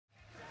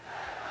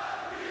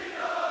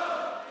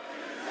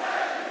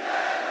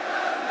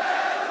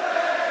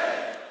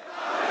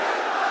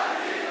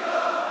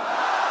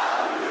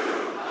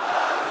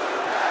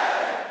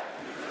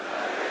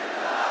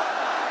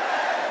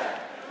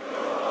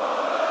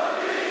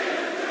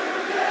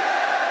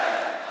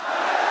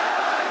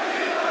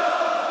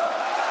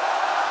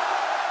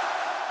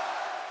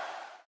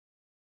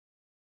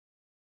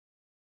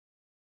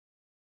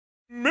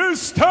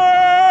stir.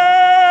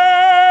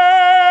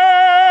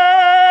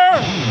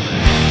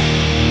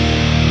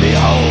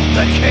 Behold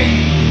the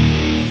king.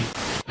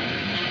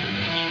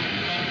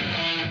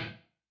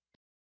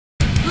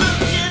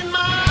 Look in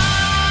my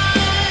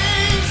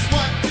eyes,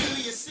 what do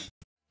you see?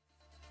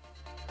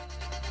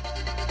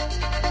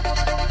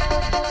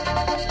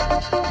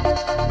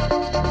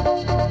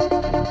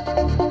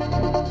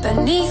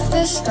 Beneath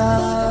the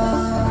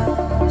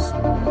stars,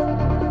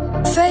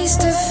 face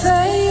to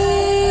face,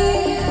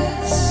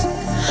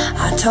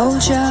 I told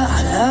ya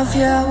I love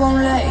ya,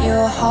 won't let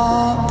your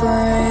heart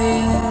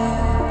break.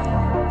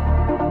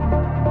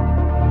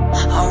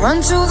 I'll run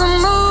to the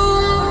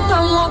moon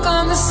and walk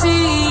on the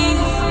sea.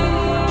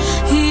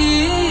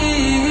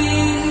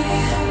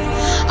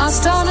 I'll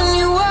start a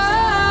new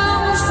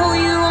world for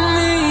you and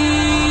me,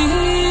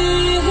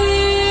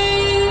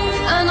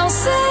 and I'll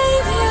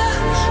save you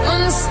when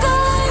the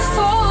sky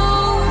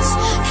falls.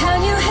 Can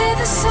you hear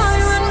the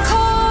siren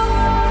call?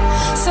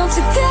 So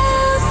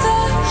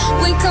together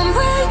we can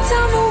break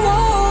down the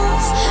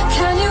walls.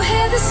 Can you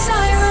hear the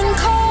siren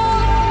call?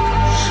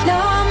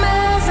 Now I'm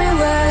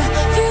everywhere,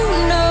 you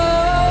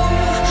know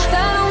that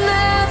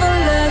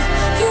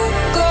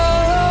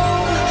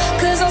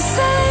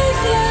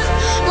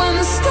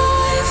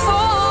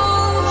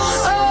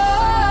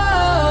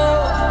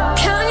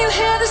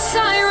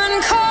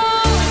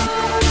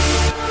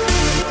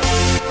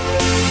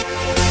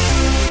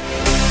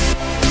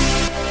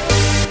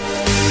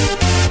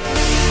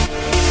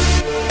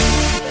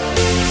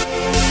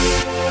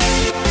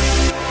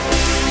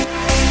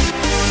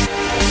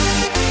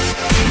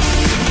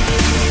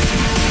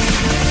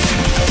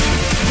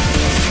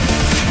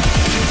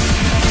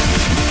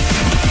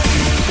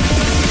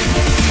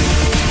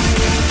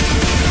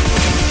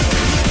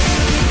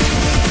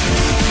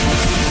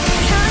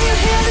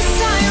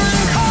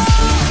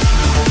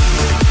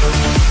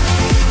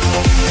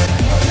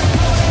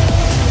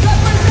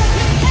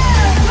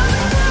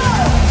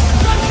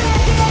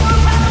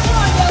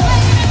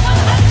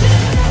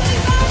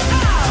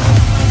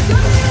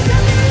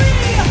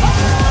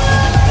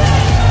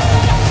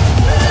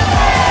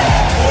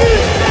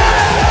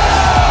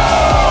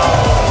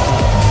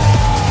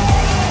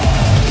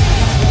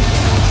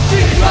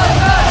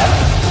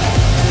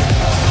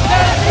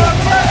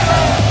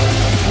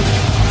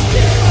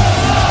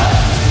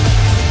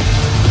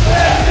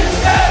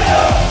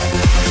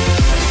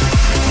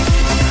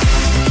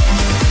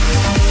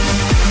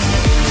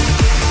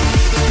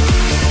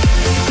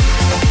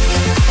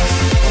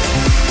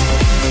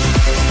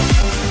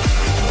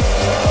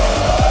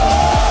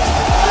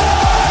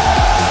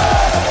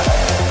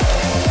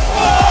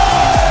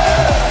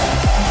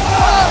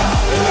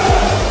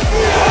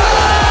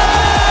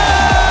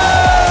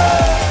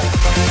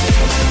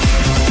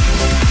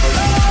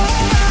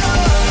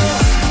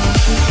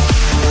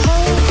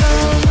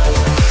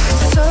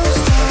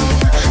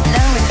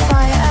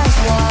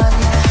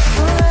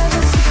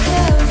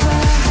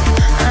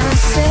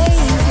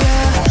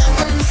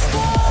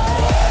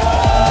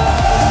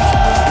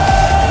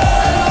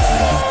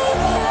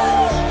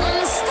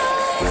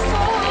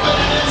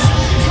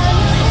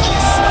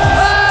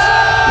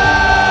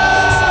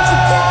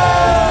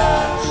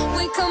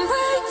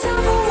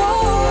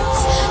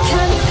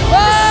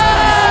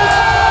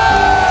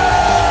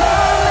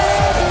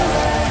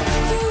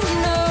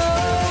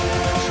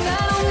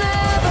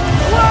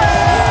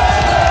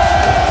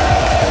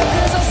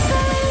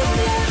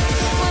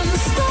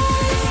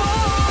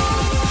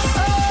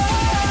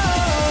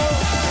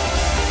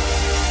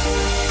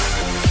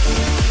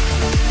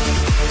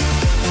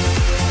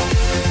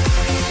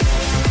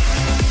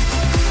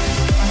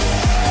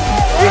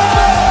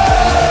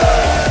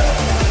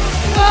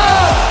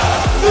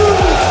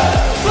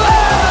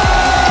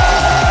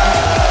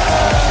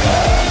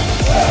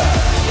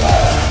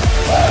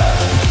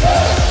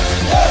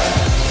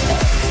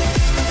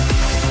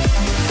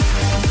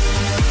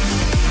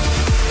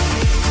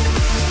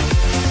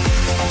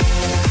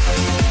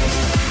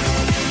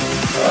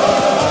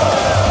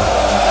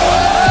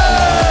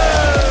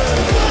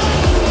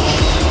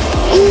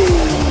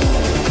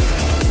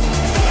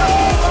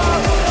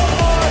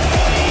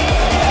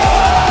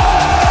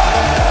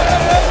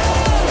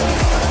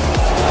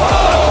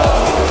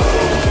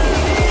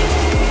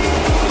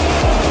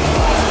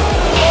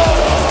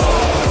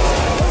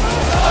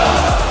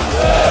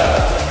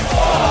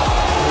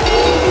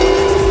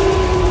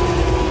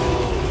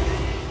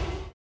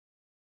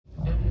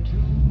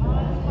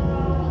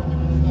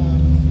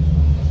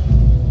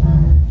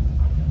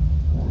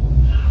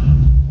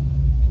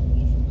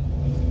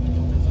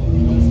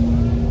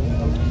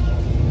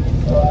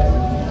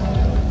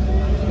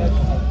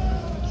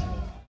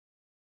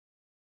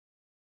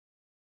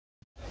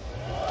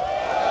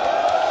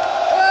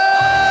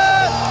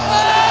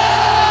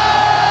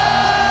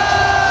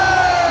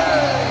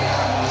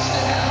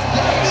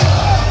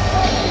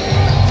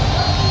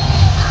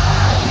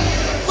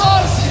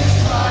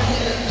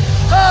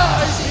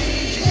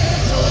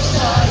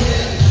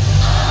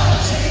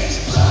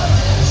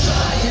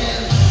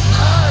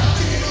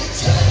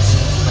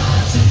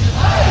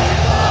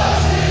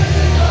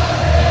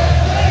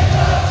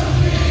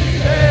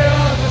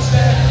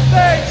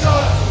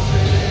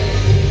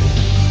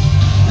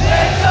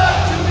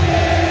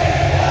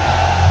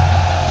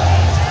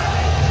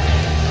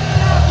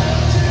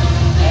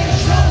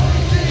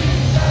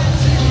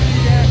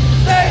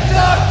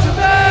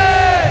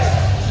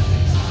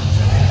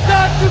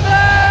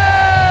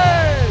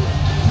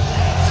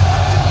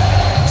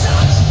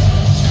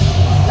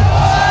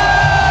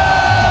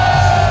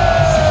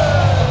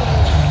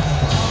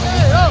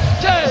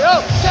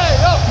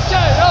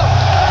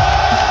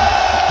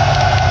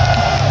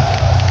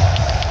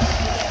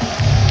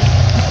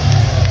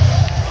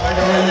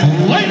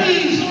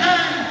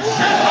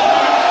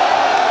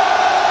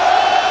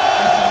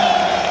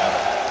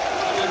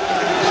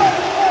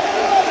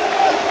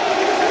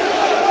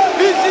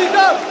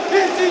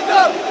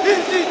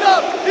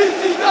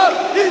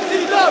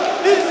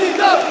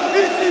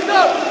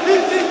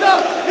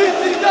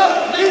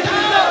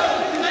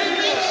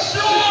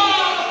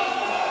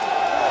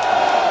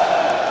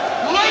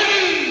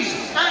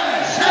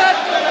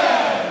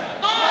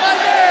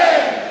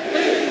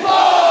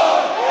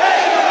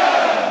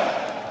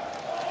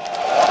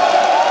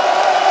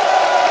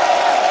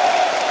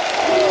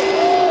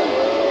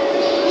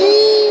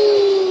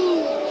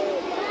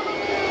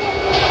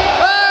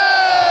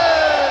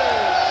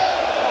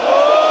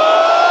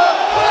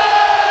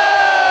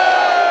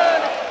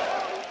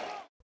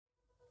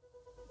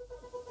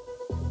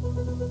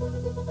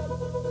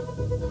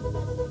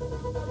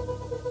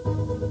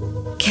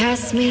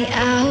Cast me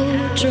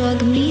out,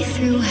 drug me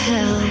through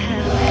hell.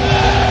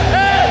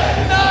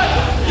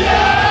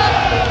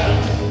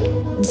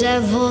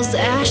 Devil's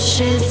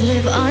ashes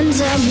live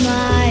under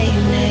my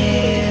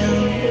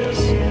nails.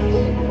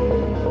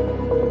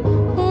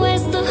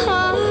 Where's the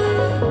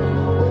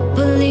heart?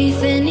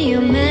 Belief in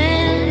humanity.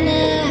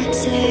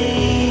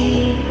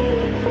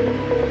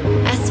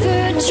 Ask for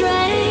a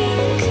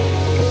drink.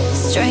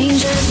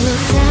 Strangers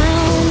look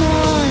down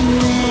on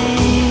me.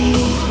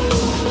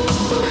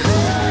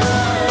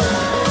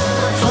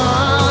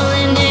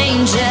 Fallen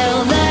angel,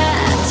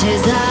 that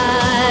is I.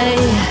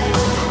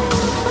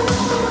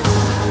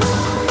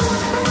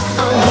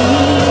 I'll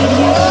lead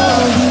you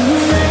all you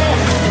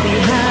left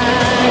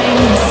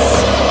behind.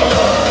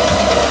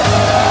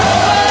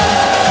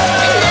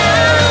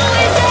 Now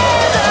is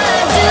ever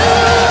do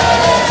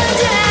or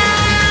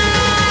die.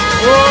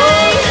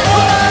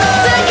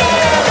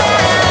 Together,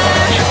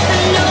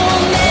 no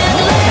man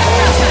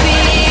left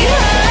behind.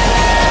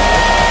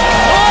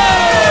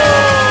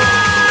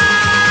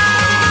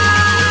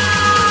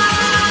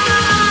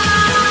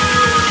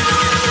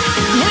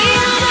 We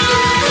are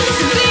the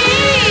left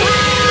behind.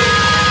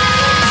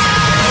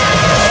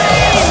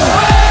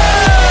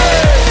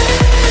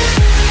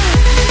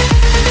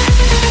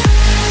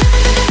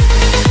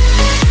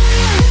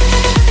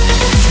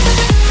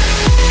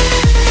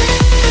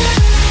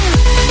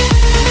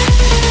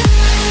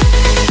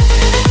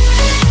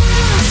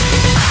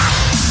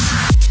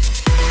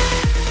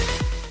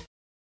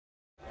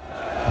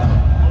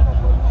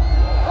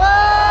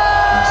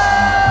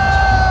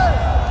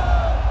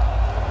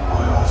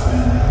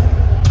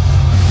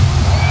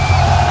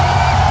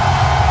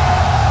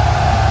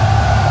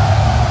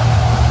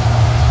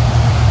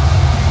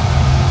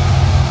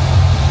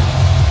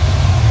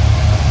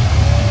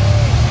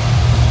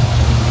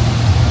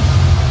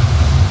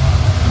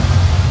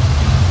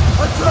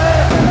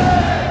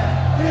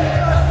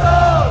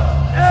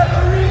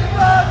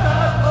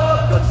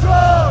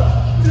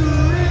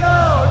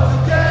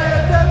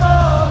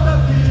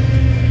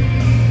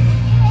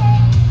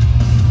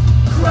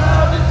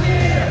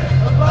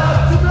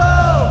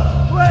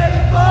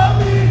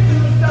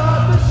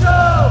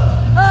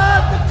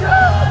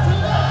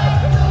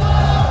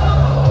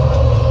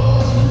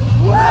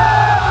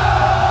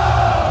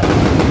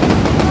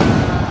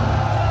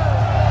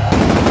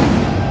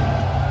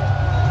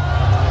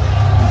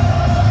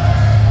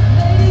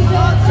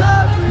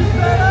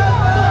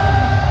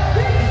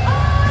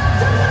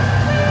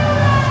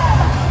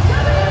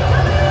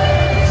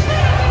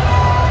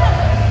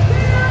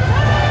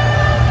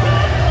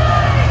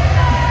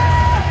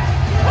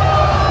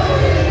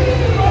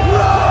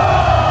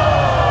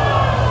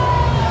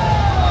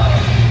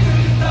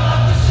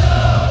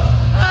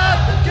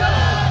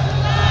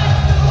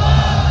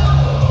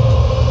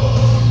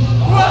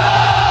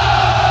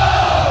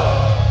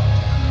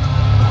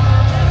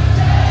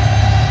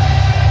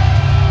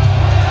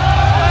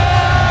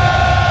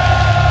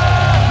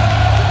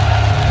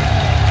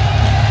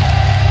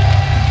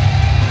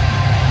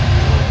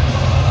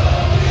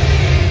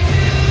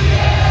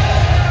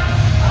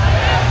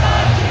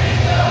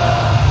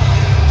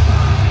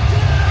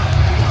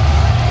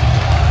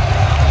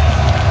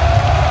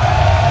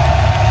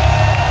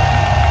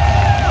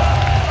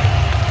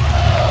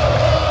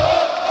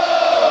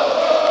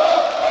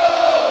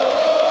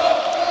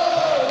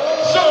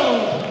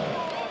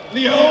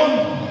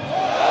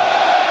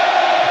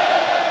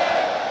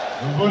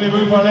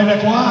 Voulez-vous parler de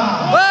quoi?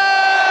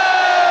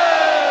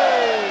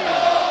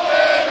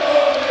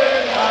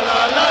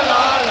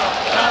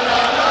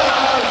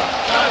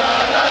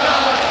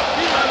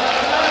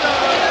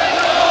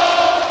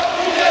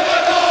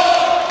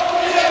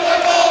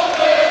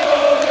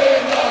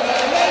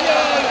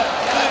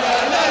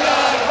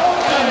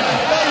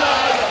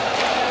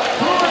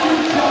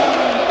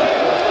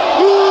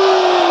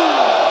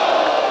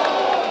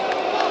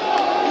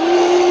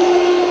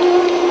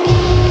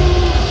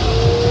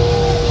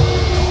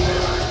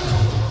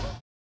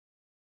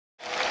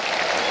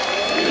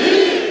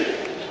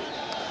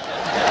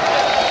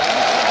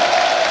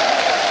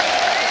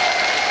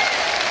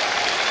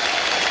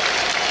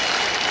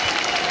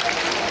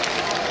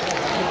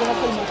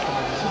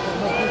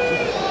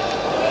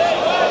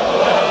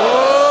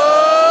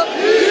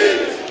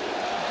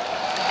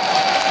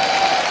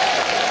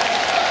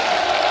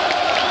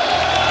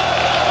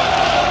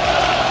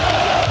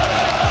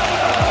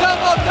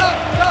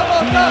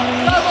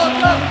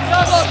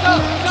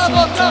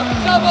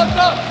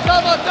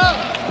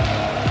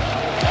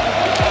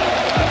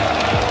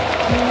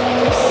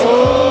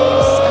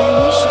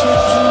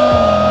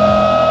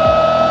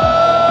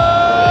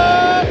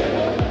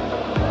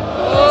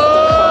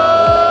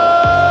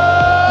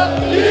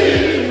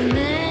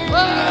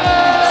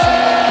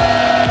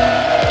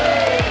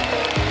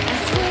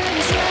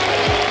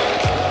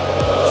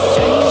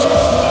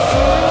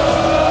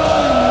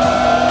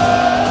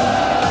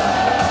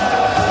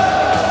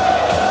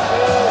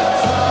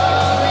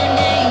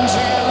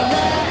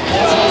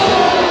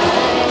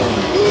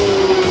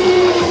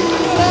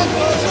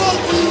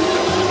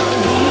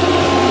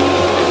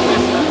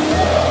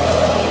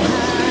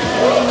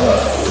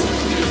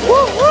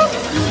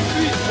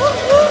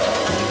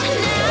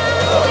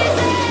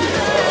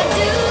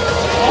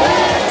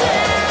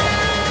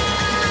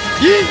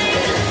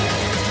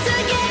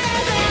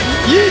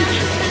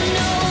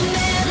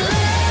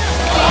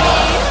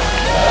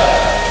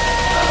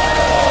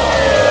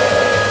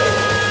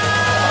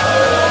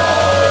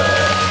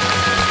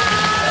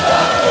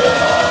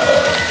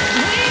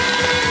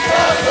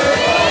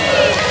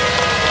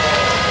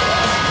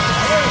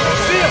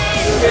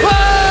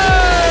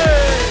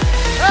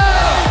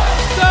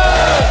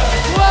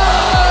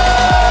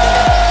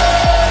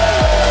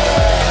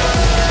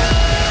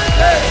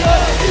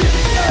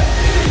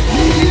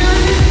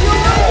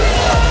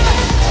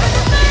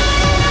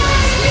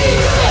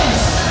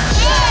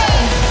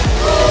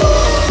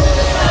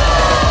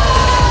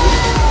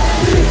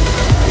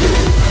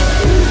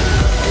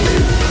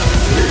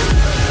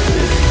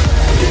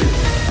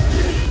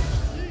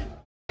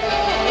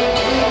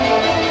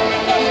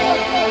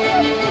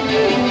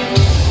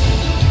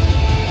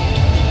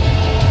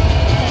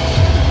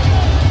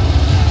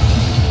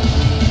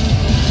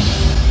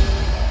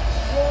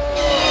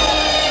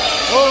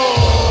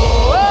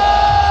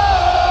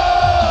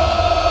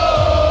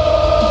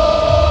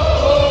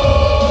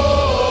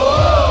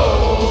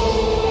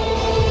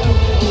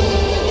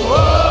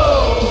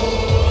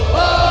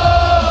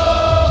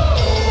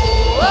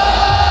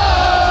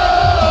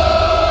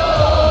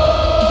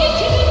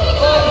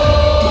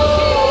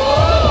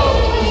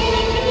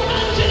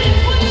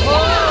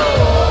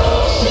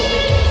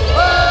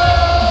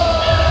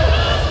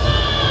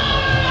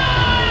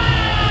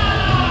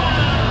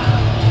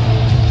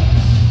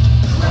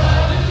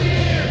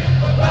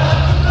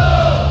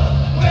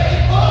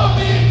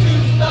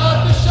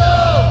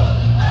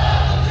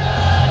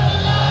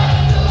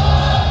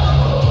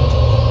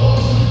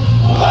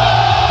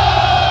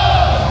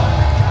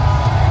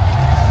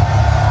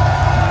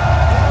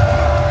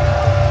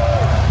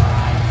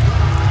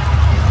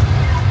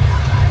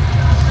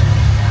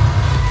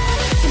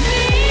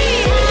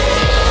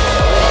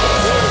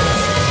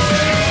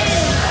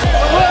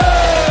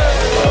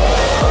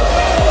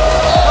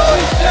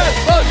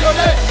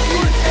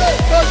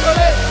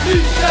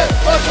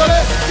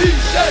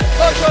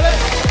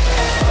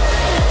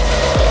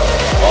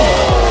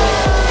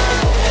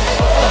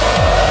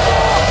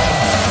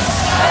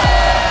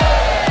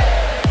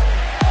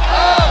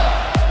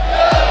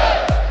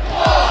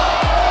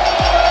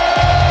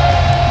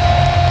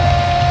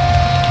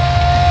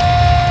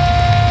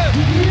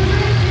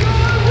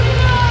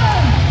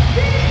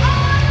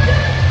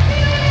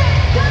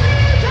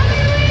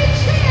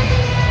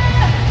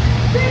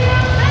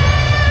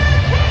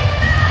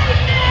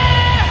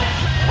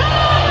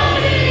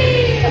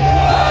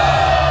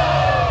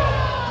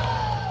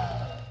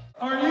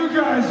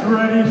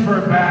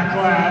 for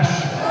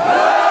Backlash.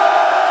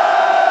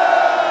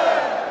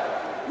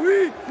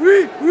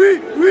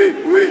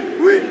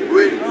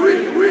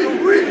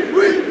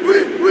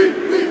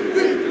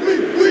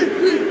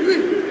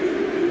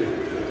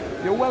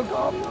 You're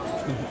welcome.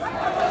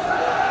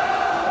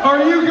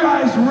 Are you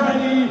guys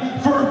ready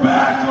for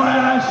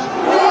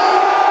Backlash?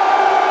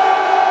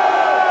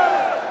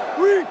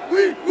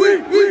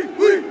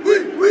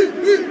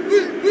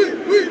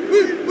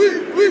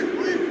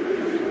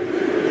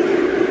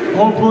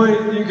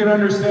 Hopefully you can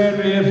understand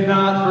me. If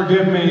not,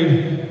 forgive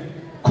me.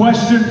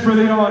 Question for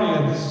the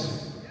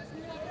audience.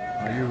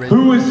 Are you ready?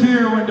 Who was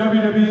here when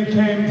WWE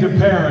came to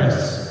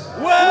Paris?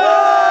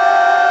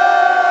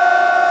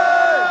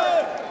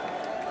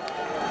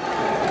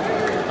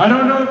 I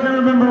don't know if you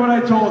remember what I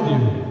told you,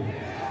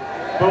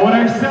 but what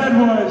I said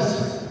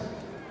was,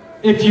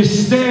 if you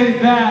stay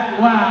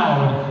that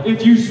loud,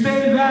 if you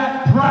stay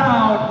that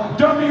proud,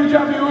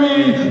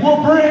 WWE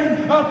will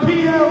bring a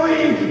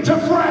PLE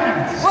to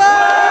France.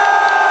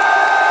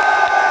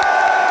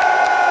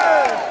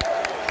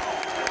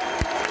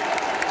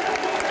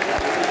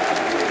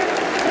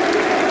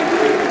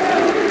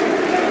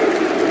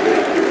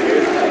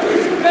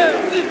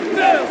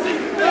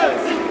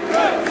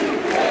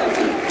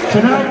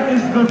 Tonight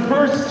is the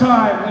first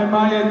time in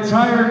my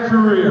entire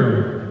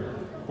career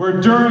where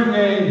during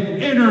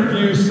an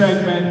interview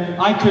segment,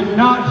 I could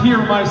not hear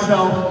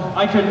myself,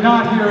 I could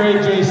not hear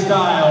AJ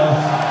Styles.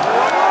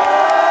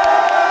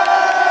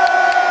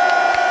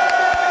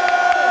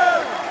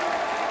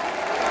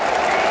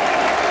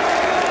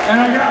 And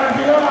I gotta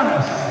be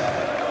honest,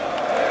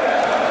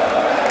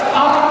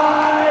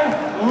 I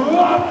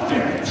loved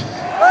it.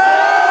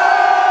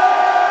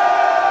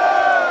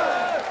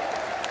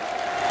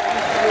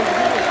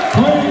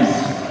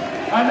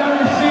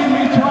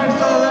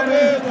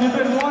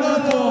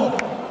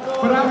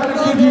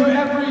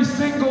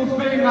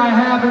 everything I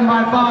have in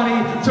my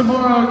body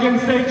tomorrow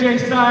against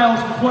AJ Styles.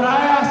 What I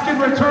ask in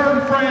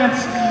return,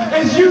 France,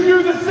 is you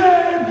do the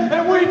same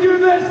and we do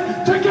this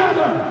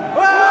together.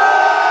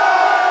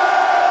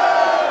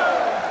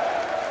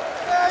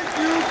 Thank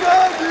you,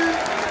 Gandhi.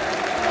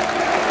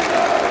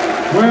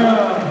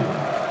 Well,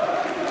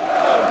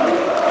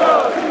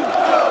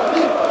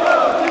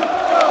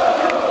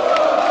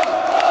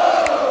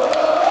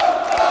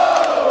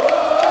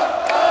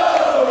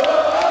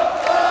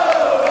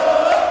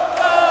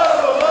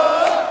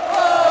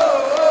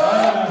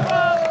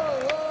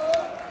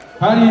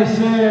 how do you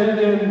say it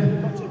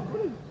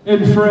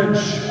in French?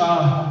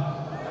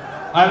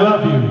 I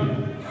love you.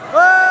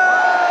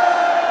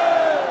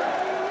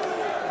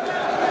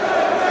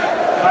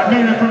 I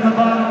mean it from the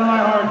bottom of my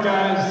heart,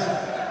 guys.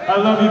 I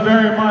love you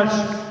very much.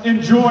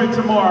 Enjoy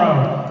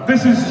tomorrow.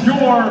 This is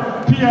your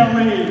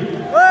PLE.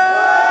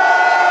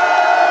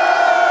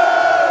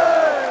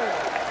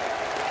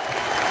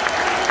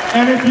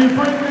 And if you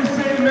bring the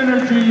same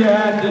energy you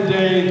had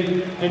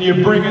today and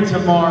you bring it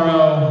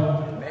tomorrow,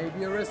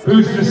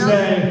 who's to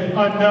say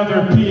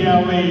another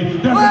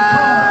PLE doesn't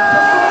come?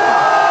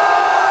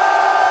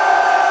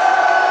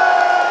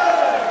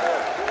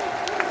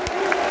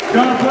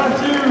 God bless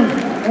you.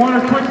 I want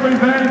to quickly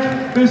thank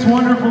this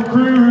wonderful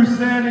crew who's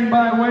standing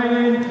by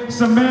waiting.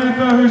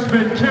 Samantha, who's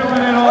been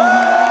killing it all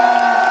night.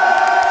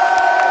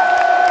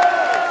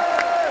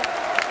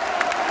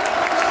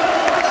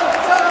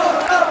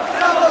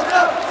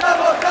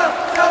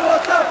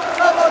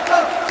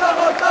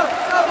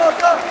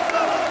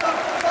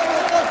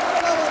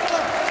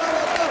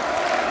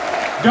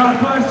 God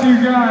bless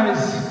you guys.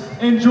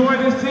 Enjoy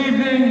this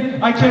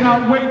evening. I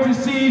cannot wait to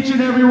see each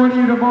and every one of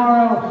you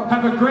tomorrow.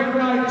 Have a great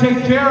night.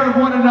 Take care of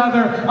one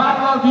another.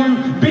 I love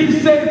you. Be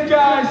safe,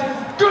 guys.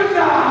 Good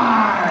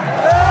night.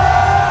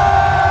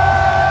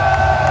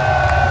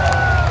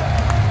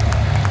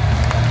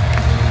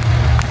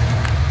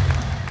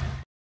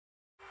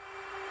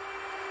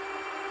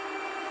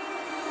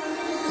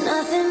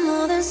 Nothing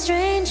more than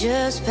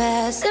strangers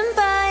passing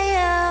by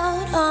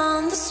out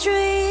on the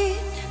street.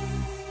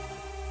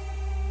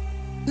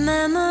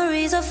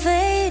 Memories are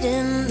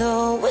fading,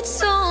 though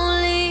it's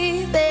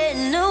only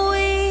been a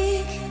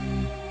week.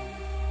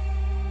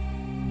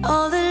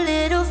 All the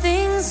little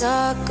things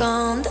are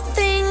gone, the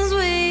things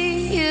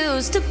we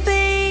used to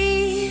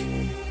be.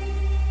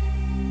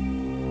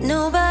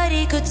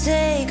 Nobody could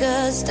take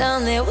us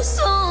down, there was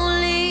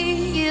only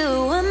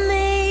you and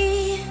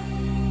me.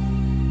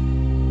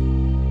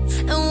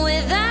 And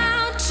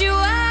without you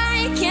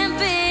I can't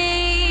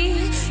be.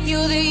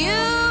 You're the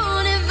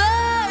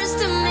universe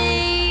to me.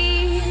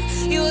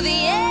 You're the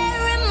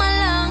air in my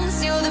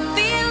lungs, you're the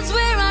fields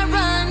where I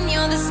run,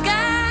 you're the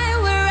sky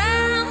where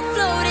I'm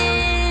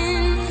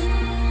floating.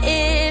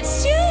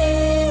 It's you.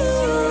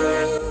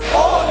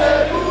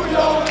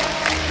 Alléluia,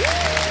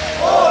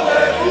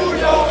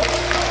 Alléluia,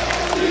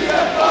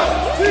 CFA,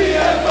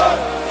 CFA,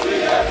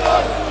 CFA,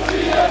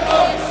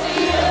 CFA.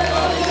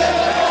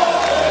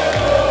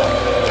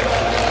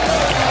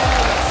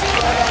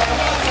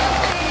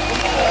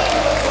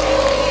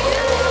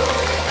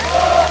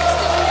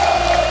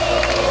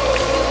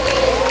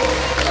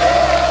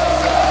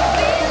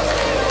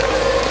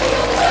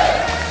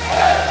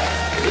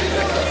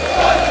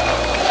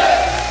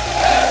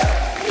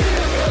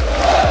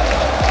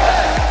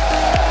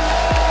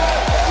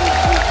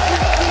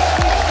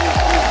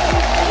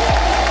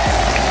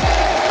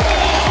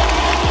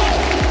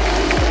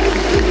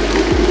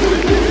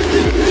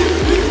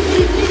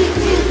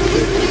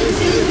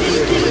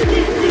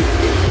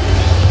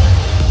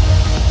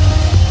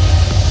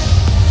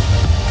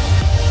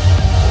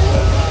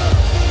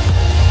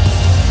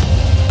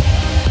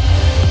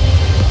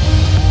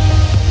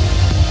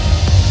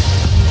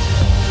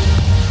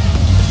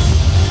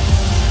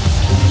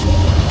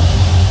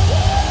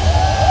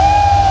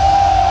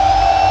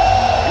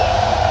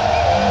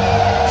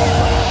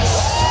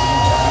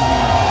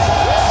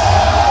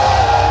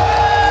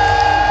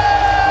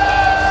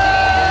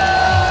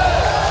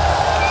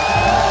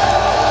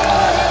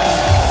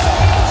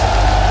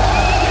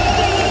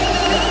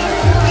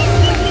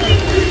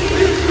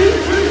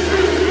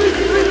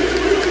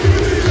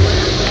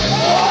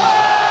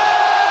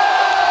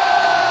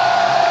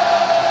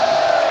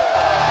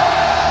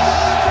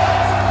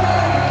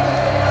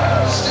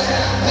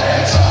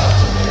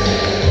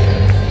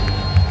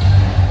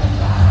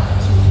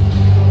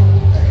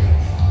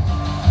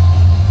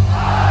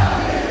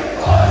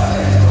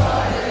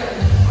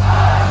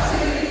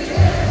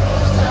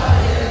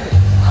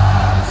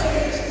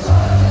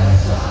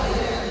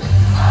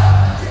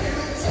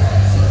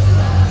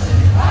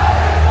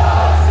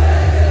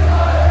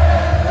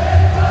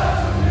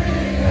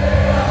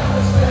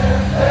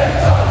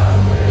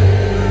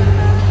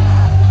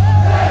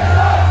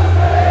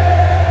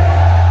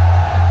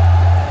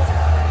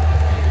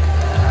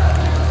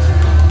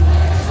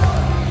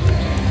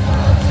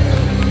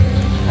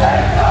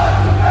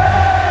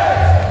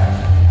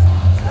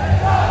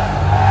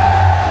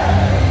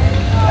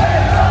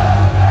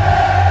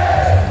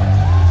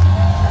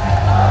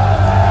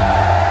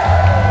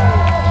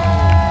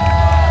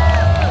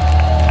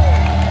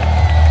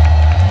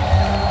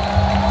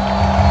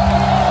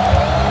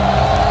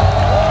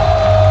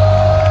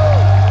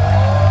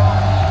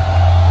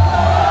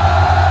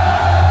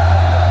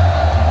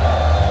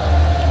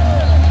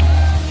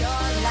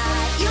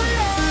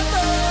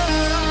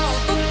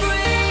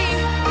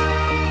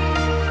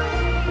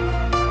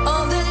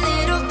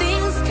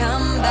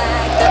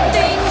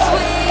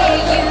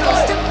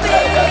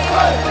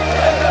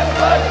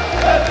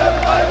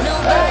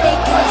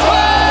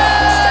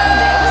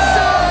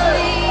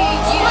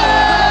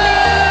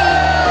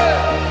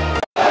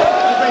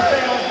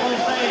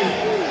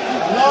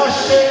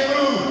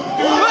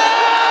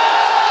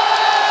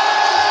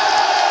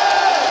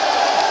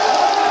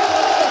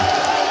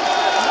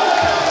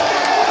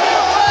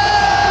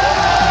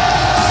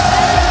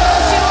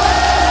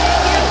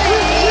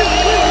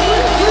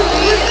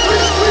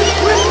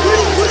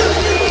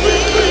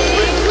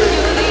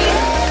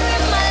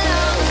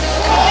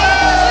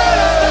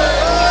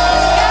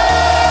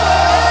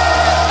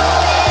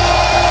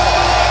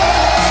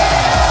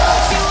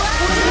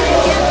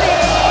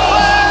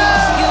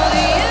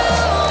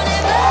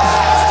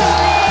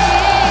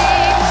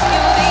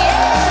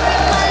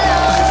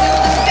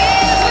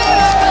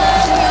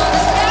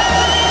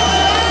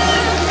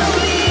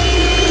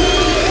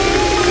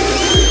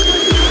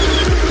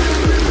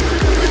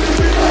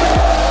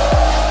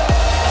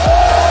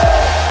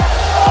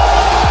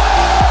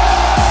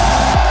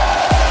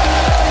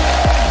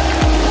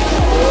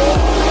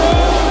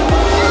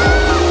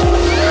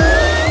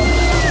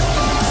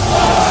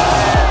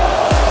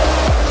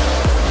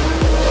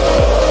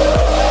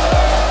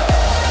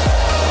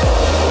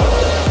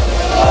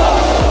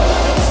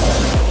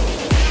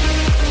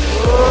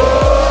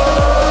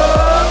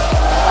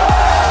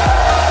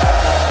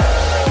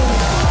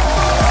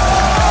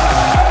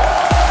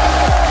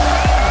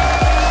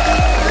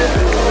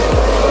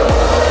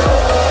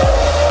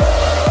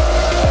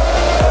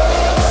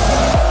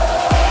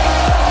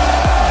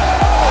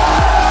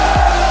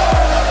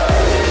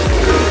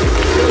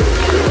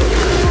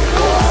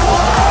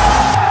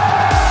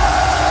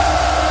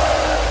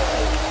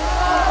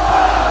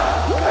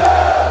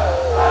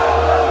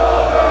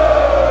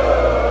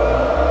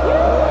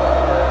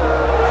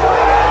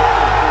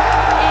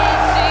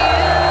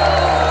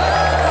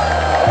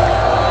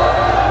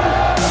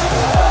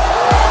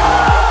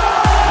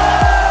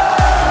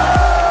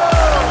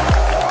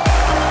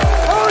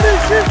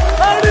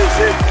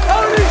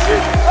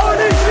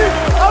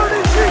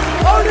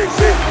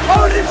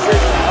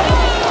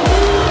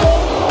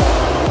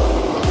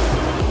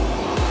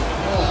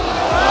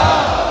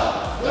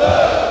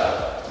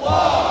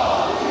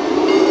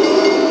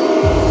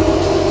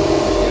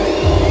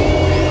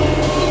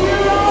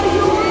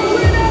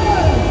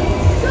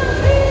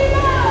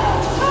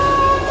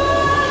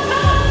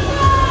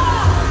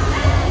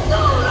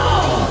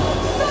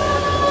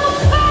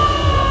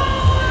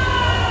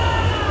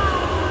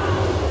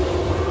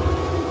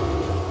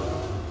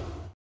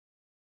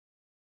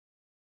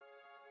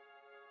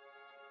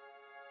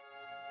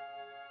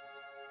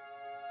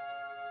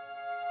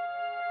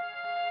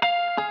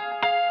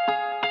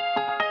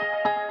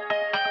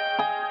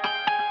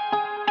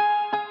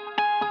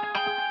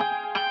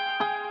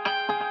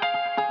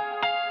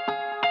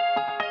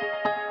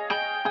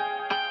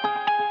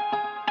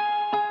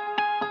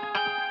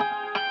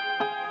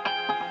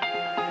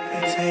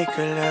 Take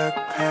a look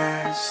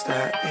past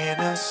our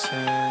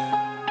innocence.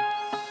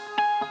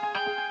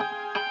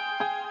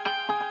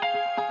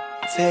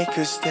 Take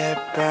a step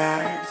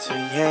back to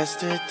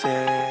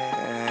yesterday.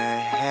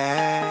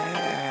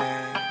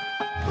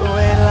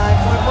 When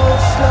life would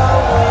move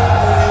slower,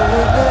 we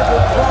would never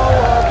grow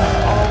up.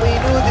 All we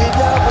knew that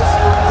love was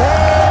for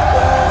when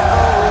we're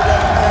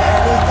older.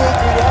 Anything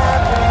could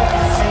happen,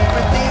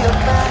 secretly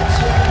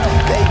imagine.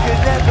 They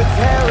could never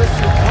tear us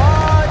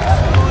apart.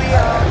 Too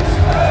young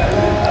to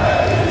fall.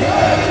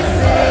 This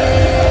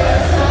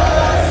is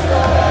our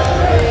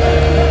story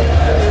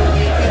that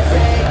we could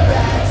take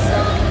back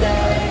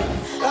someday.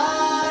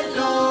 God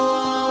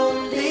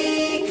only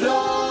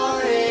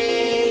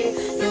glory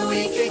that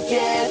we could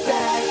get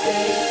back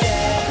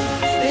again.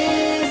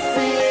 This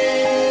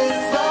is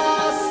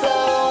our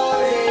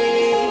story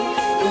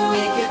that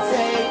we could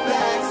take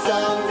back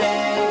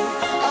someday.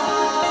 I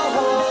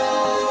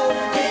hope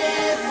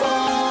if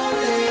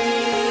only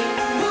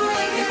that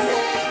we could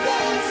take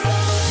back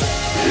someday.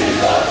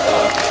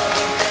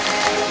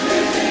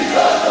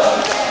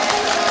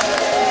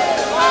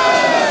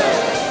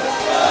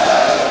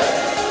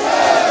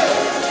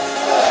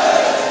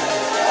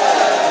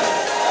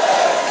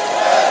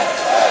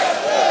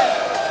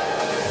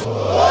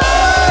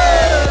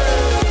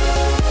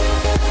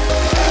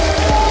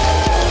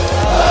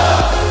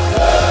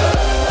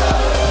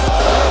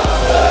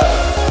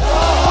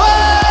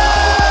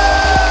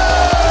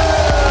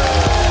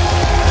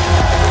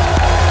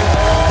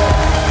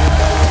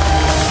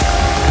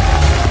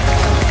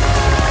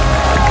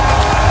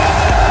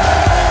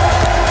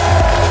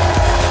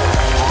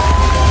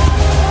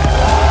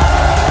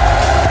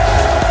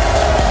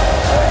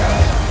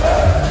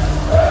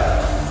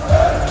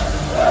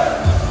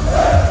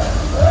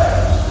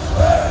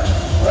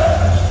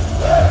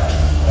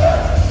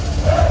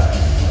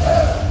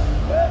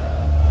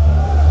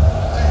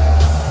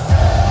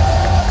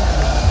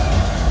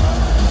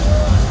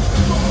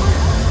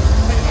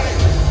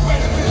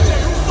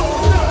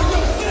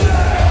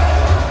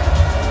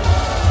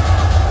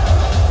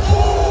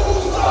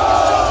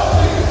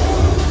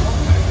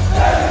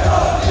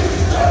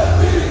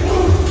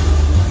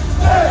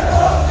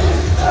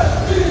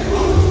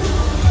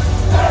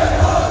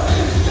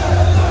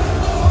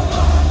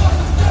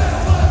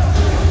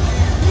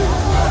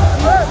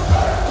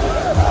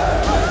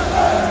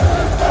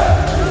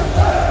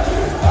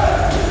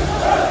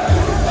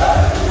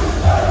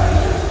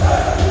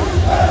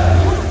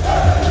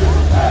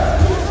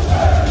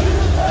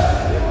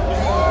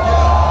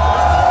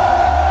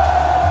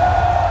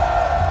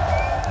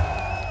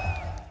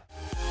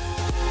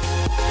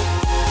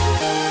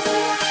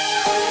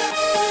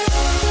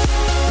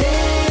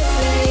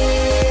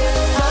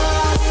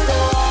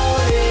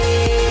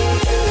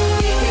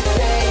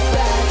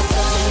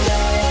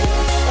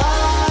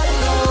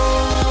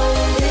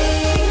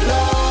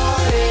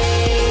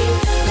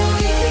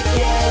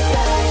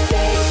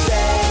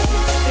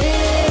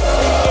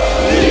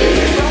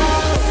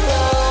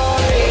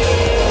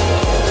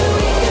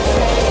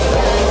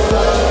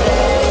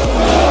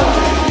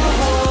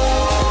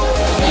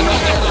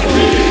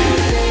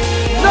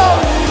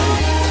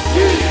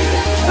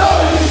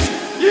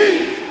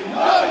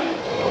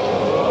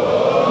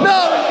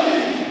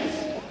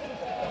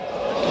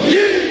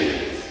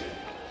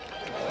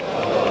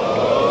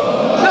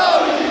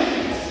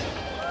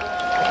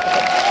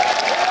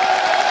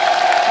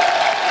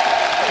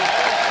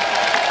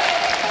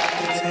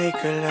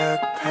 Take a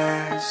look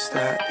past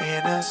our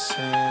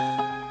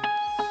innocence.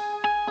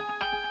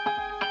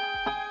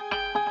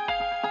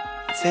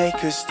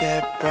 Take a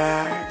step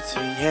back to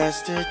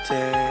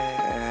yesterday.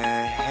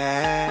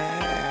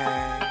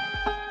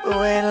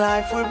 When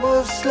life would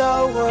move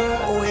slower,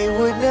 we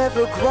would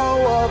never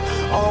grow up.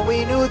 All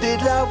we knew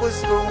that love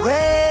was for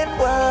when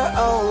we're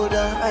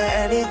older.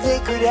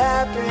 Anything could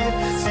happen,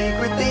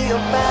 secretly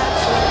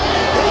imagine.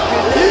 They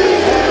could never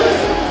tear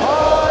us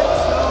apart.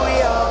 Too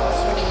young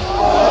to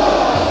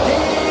fall.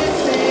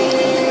 This is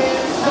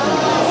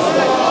our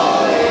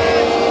story.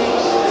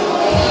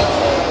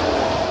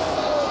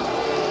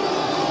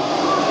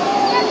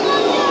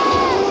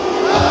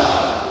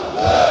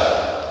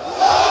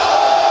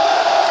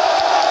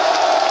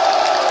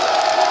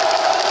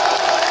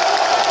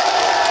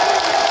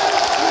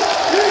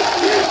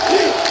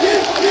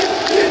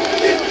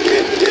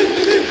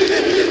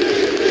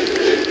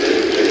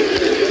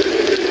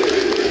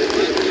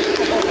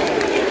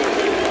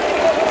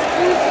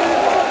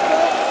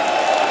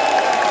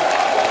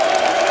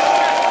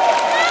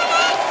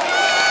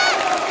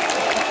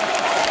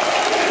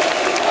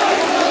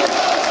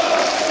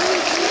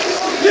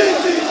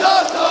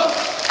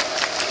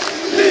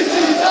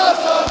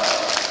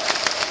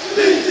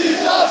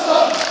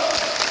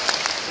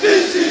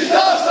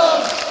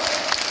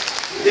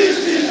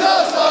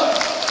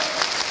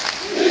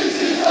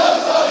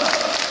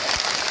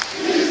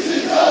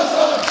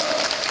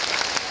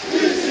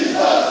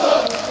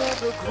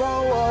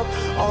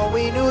 All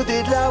we knew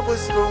that love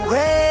was for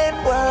when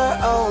we're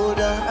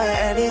older.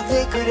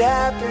 Anything could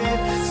happen,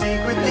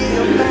 secretly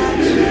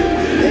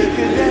imagine. They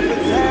could never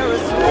tear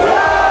us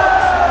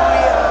apart, too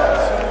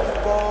young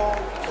to fall.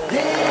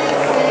 This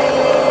is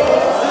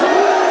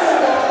our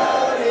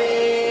story,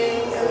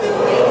 that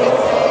we can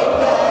take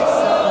back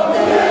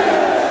someday.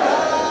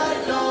 Unholy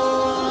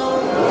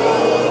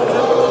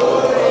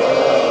glory,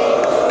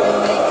 that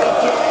we could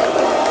get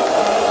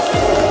back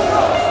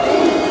someday.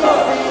 This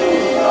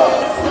is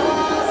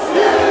our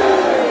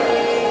story,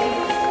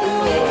 that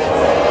we can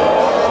take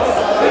back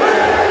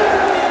someday.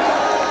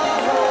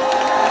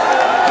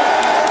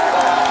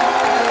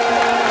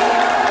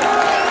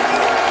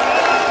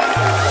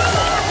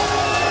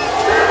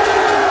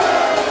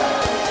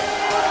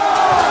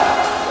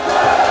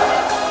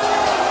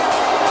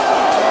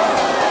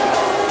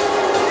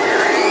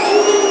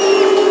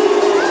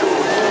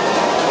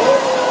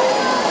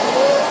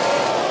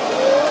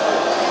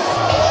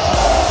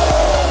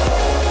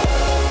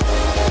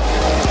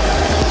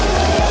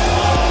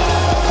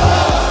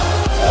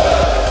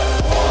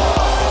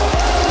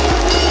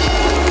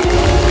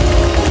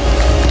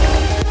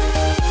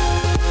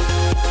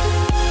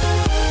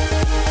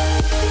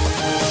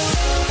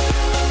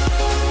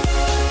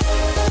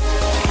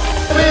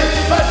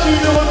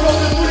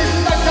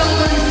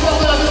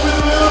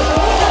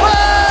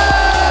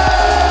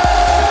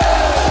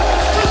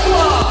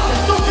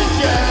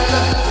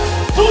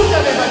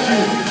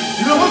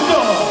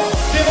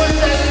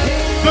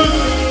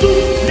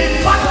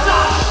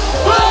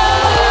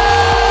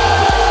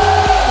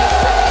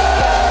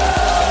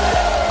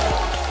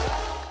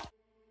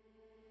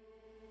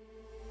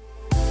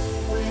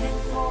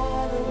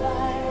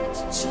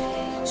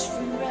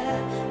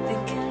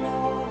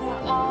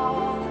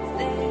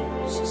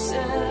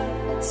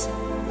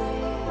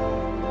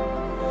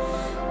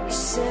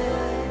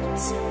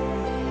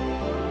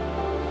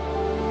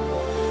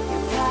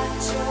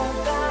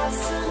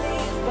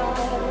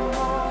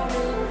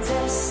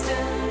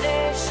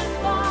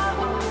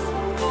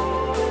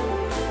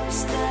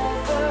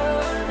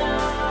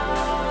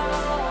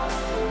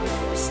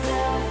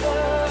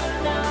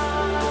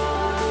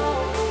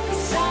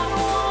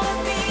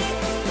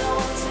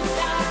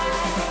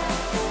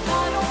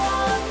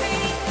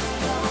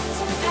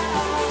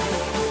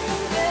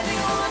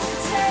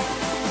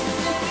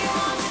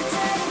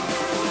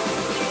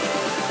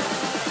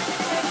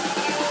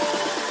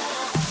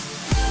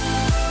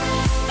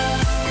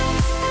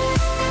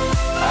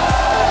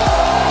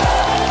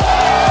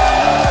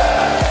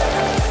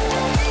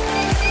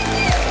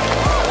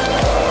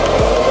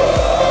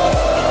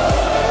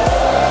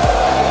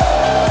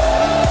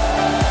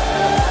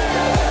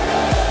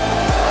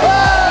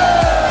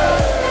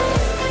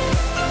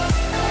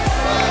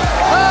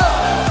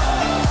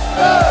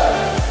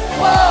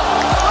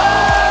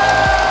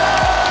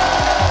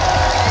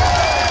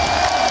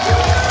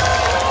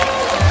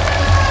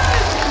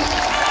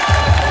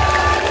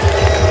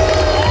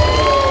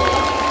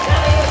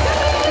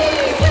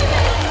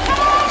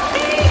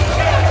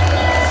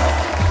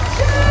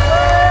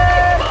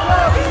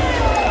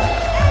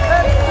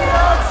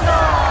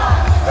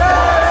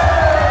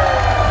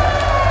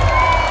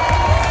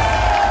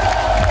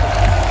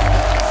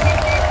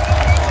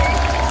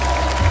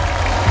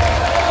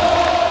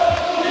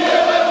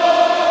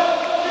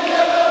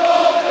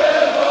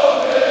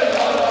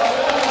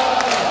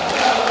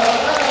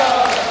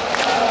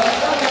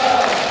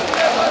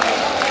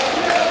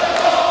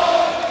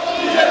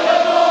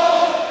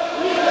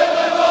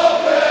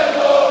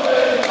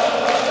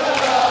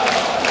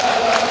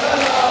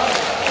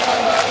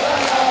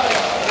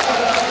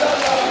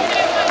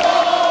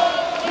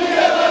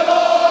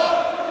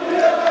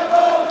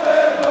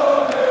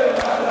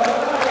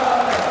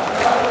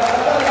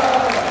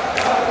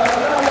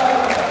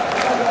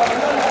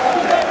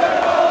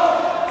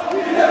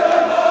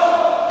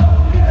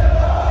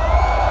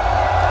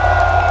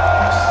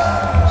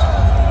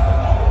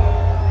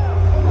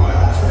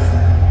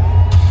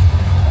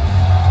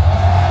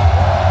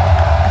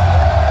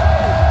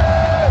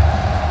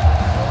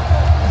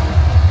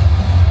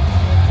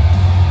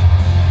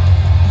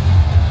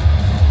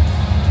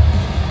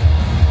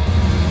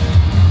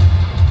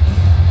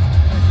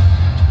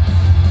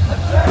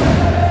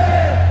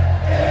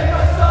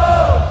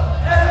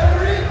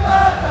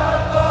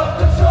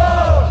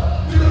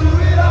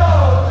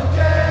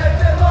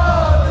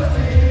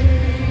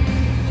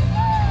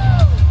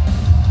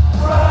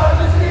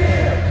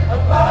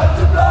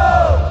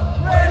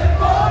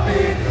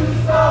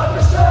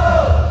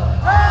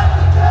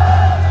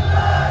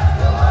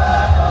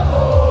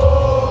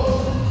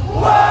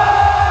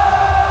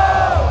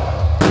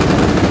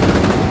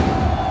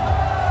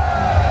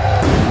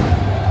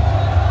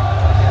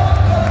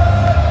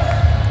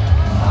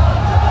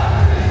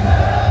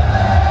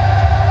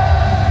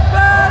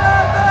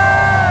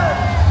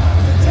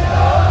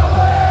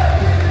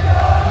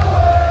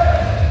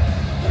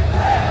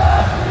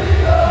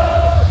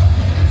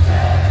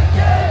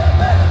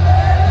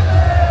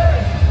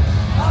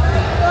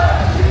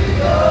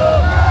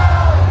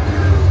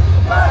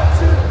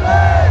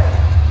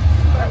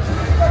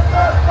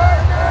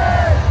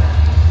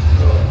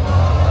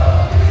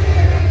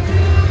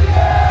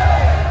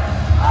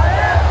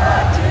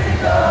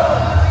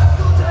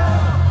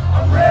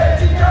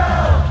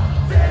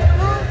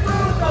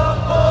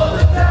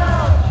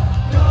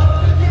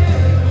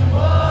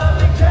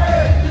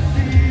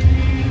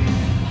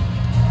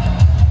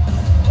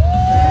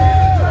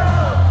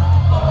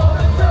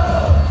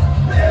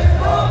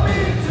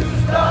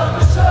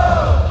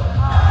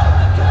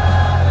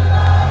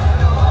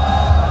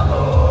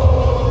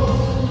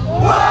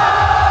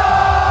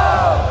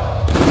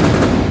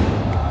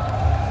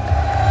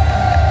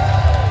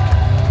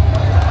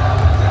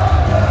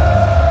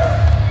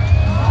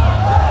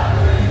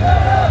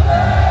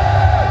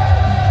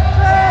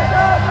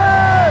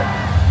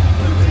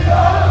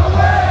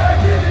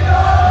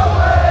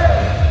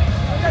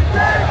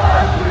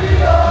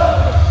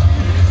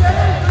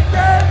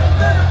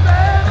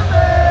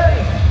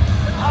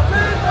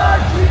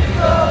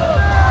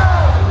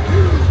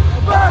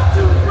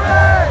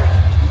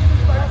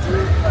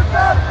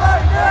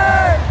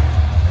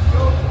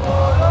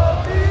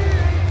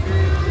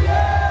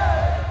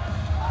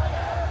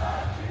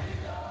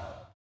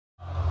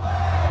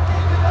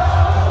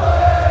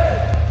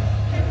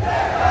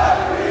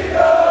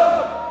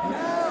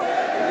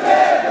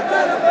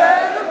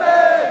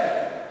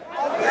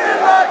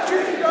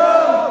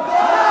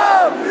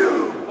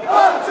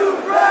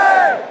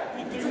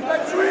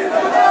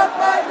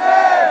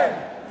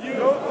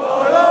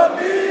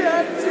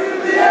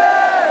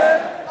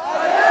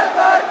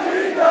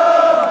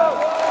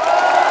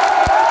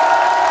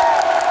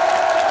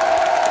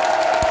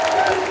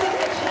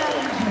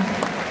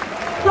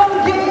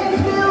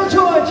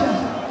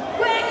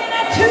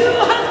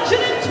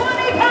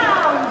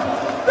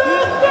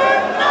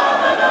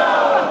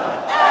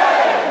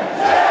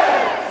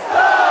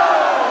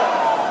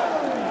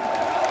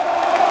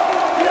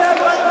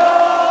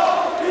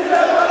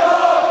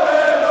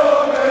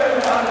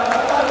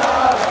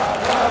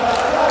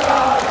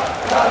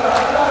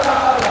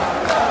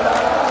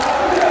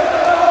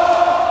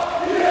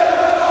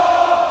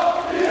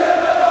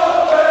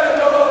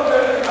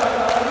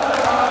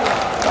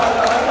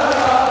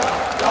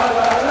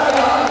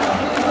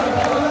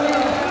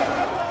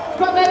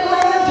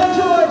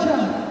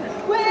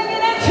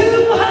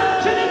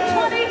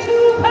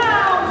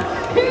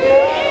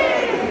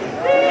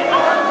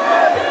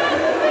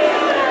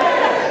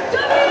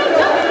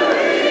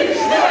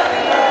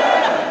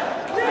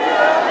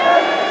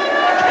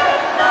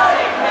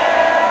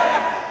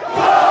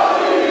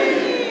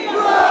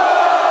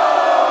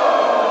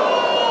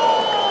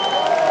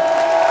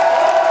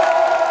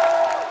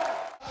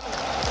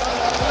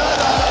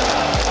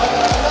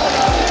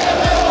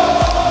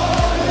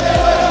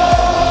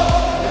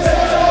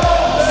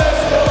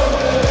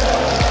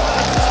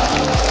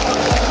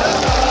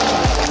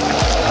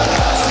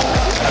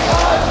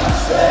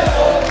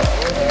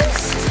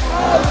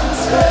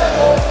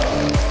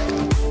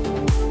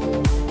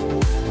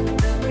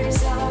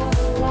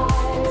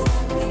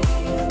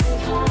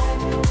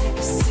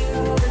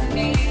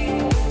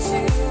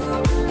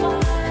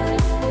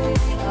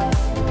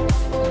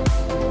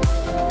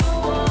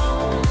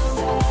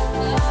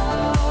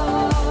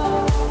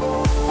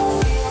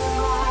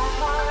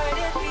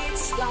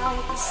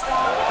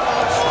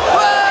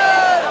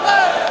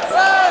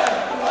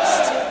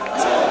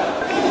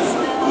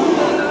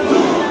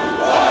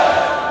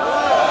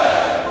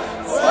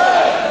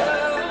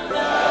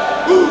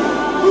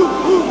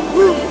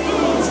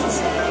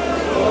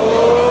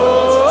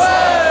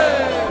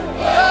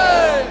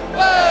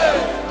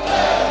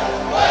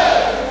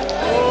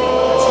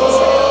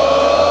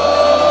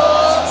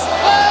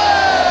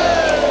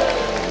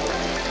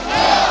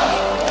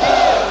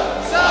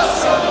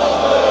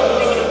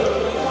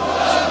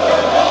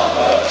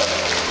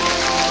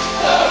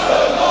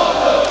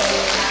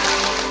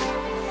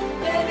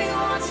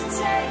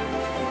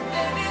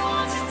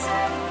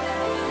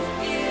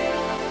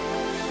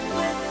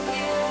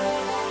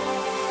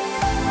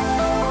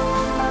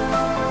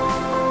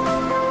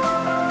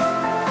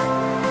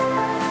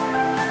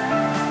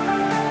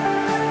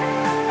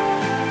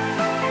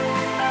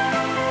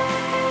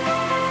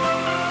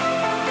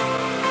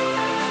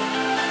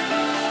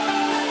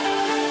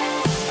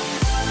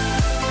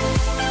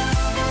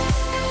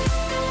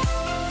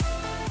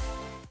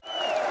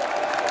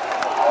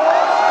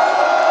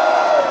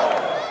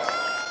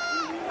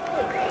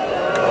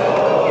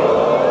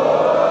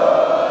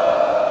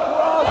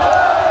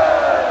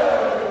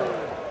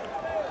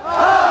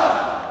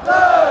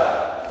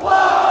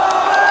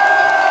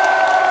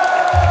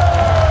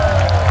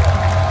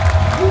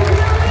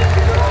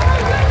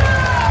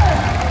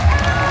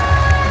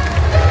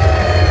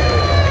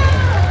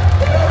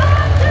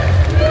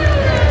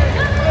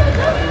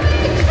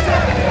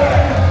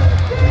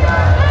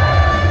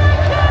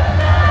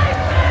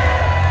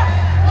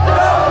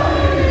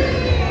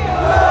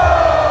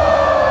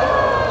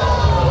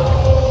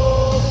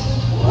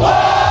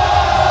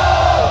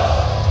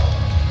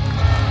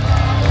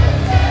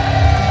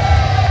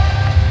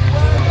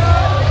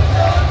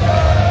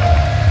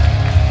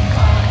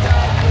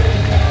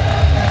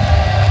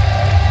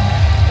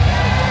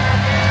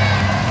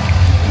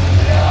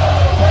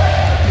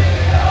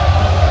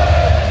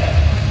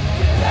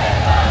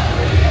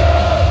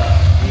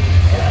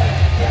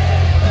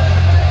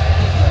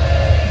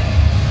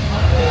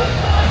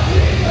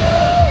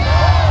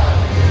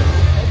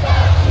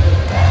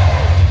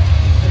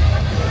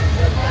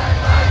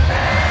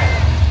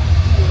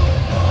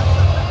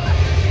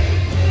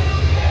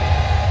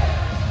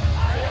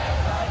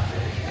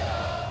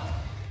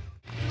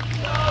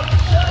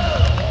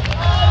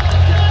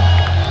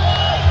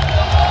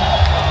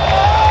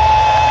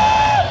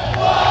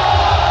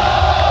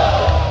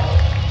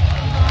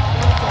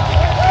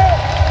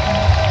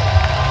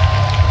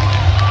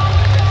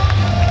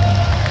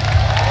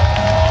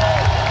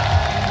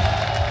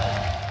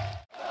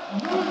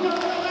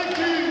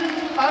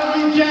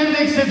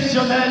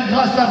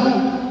 grâce à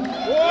vous.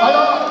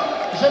 Alors,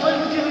 j'aimerais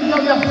vous dire une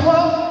dernière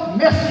fois,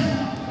 merci.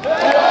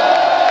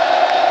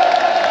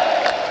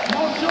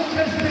 Mention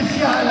très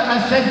spéciale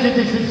à celle qui est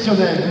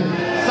exceptionnelle,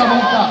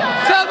 Samantha.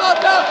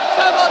 Samantha,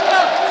 Samantha,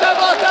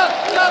 Samantha,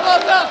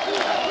 Samantha.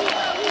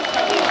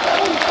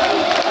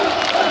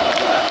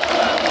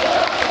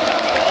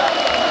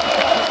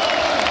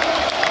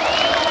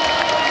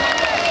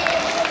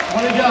 Bon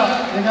les gars,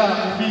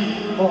 les filles,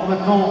 bon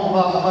maintenant on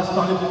va se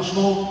parler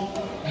franchement.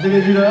 Vous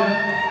avez vu l'heure?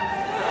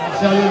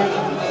 Sérieux.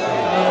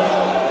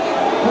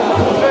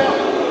 Faut faire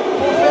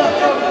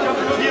comme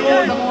Claude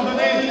Rose à un moment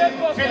donné,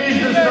 finish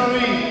the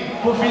story,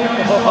 pour finir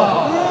l'histoire.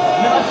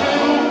 Mais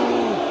rassurez-vous,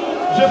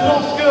 je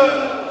pense que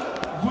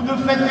vous ne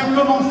faites que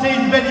commencer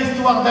une belle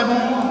histoire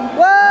d'amour.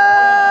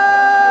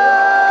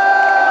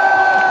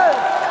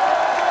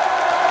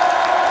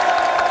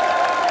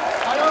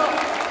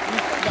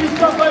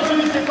 Christophe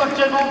Ajus est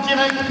actuellement en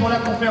direct pour la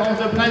conférence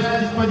de presse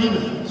disponible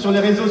sur les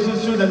réseaux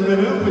sociaux de la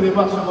WWE, vous pouvez les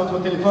voir sur votre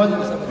téléphone.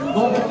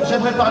 Donc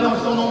j'aimerais parler en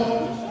son nom.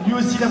 Lui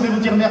aussi il aimerait vous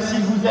dire merci,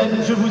 il vous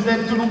aime, je vous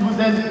aime, tout le monde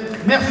vous aime.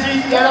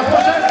 Merci et à la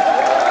prochaine.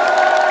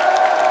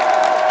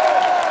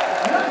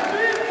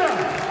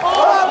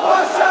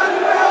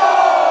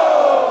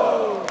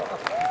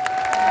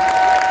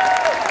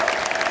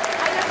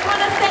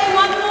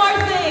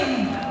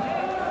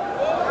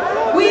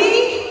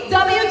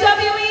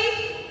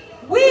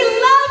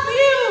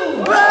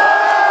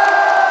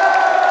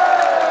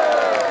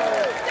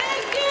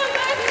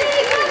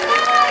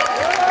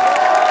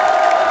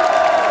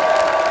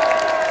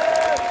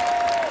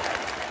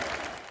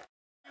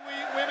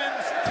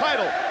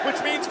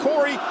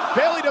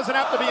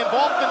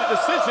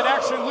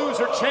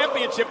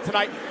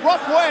 Tonight.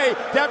 Rough way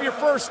to have your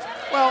first,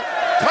 well,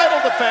 title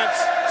defense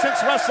since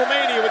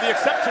WrestleMania, with the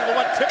exception of the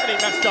one Tiffany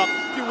messed up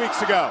a few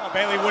weeks ago. Well,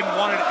 Bayley wouldn't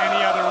want it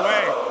any other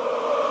way.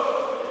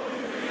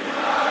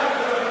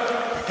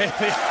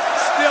 Bayley,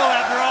 still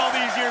after all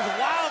these years,